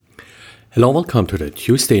Hello and welcome to the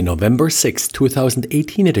Tuesday, November 6,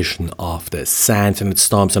 2018 edition of the SANS and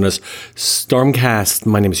Storm Center's StormCast.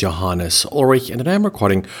 My name is Johannes Ulrich and I am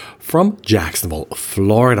recording from Jacksonville,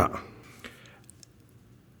 Florida.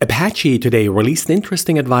 Apache today released an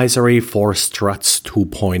interesting advisory for Struts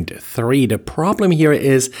 2.3. The problem here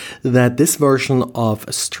is that this version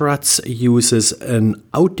of Struts uses an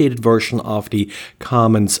outdated version of the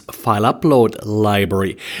Commons file upload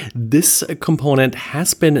library. This component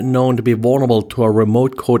has been known to be vulnerable to a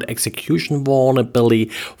remote code execution vulnerability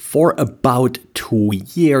for about 2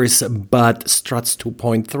 years, but Struts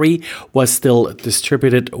 2.3 was still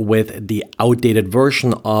distributed with the outdated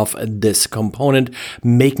version of this component,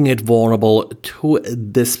 making it vulnerable to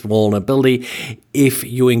this vulnerability if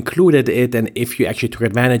you included it and if you actually took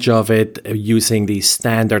advantage of it using the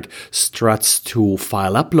standard struts to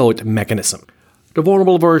file upload mechanism. The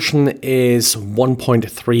vulnerable version is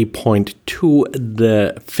 1.3.2.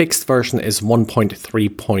 The fixed version is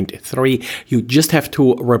 1.3.3. You just have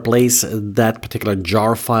to replace that particular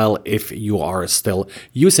jar file if you are still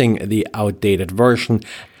using the outdated version.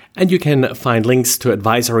 And you can find links to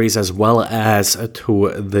advisories as well as to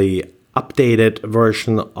the updated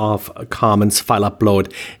version of Commons file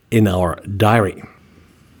upload in our diary.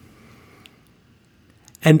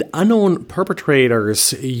 And unknown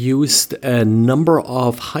perpetrators used a number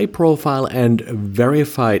of high-profile and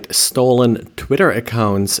verified stolen Twitter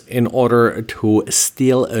accounts in order to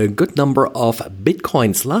steal a good number of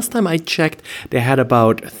bitcoins. Last time I checked, they had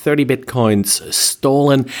about 30 bitcoins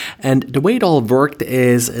stolen. And the way it all worked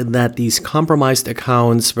is that these compromised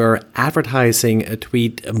accounts were advertising a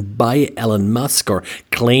tweet by Elon Musk or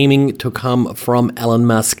claiming to come from Elon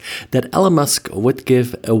Musk that Elon Musk would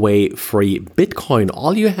give away free Bitcoin.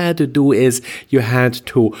 All you had to do is you had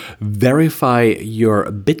to verify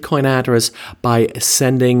your Bitcoin address by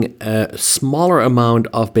sending a smaller amount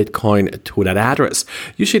of Bitcoin to that address.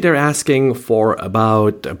 Usually they're asking for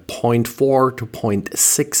about 0.4 to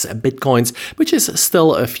 0.6 Bitcoins, which is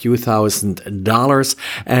still a few $1,000s.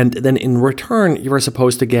 And then in return, you're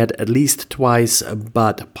supposed to get at least twice,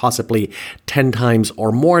 but possibly 10 times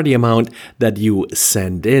or more the amount that you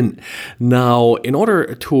send in. Now, in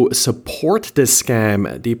order to support this scam,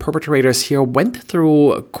 the perpetrators here went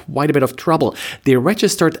through quite a bit of trouble. They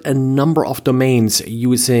registered a number of domains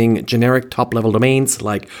using generic top-level domains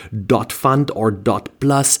like .fund or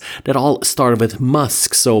 .plus that all started with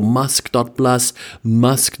Musk. So musk.plus,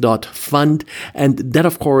 musk.fund, and that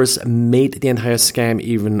of course made the entire scam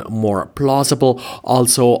even more plausible.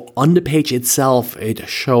 Also, on the page itself, it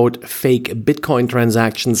showed fake Bitcoin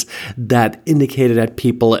transactions that indicated that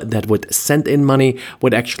people that would send in money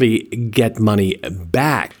would actually get money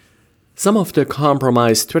back. Some of the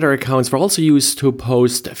compromised Twitter accounts were also used to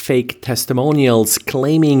post fake testimonials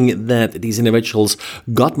claiming that these individuals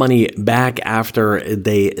got money back after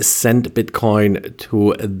they sent Bitcoin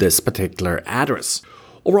to this particular address.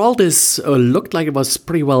 Overall, this looked like it was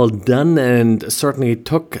pretty well done and certainly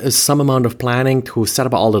took some amount of planning to set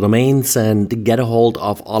up all the domains and get a hold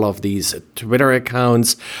of all of these Twitter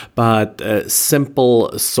accounts. But a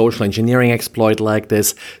simple social engineering exploit like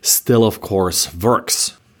this still, of course,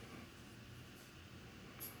 works.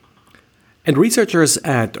 And researchers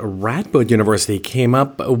at Radboud University came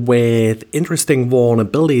up with interesting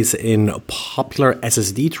vulnerabilities in popular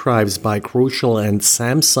SSD drives by Crucial and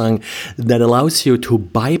Samsung that allows you to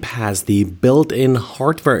bypass the built-in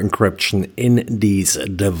hardware encryption in these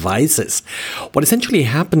devices. What essentially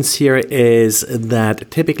happens here is that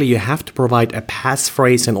typically you have to provide a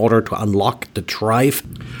passphrase in order to unlock the drive.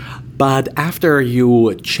 But after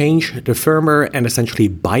you change the firmware and essentially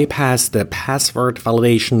bypass the password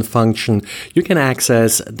validation function, you can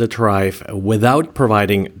access the drive without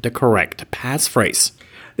providing the correct passphrase.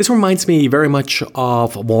 This reminds me very much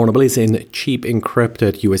of vulnerabilities in cheap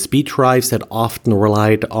encrypted USB drives that often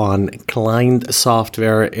relied on client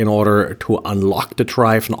software in order to unlock the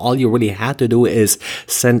drive. And all you really had to do is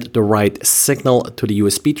send the right signal to the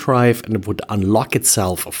USB drive and it would unlock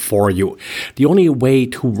itself for you. The only way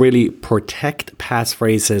to really protect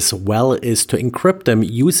passphrases well is to encrypt them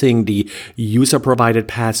using the user-provided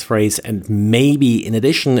passphrase, and maybe in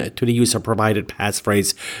addition to the user-provided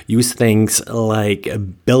passphrase, use things like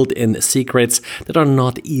built-in secrets that are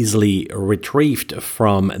not easily retrieved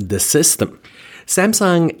from the system.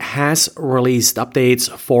 Samsung has released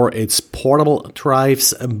updates for its portable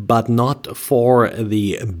drives, but not for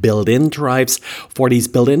the built-in drives. For these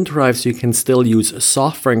built-in drives, you can still use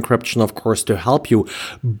software encryption, of course, to help you,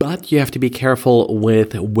 but you have to be careful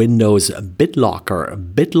with Windows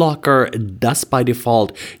BitLocker. BitLocker does by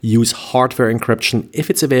default use hardware encryption if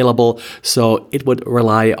it's available, so it would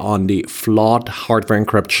rely on the flawed hardware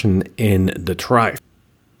encryption in the drive.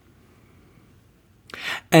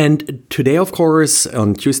 And today, of course,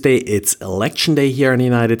 on Tuesday, it's election day here in the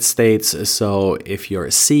United States. So if you're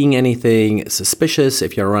seeing anything suspicious,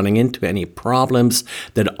 if you're running into any problems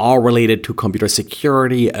that are related to computer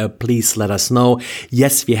security, please let us know.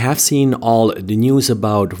 Yes, we have seen all the news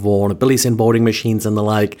about vulnerabilities in voting machines and the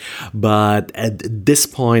like, but at this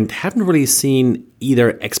point, haven't really seen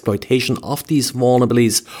either exploitation of these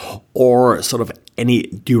vulnerabilities or sort of any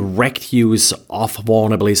direct use of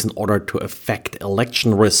vulnerabilities in order to affect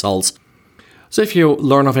election results. So if you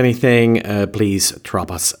learn of anything, please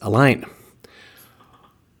drop us a line.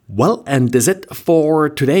 Well, and that's it for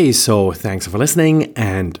today. So thanks for listening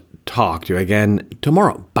and talk to you again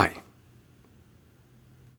tomorrow. Bye.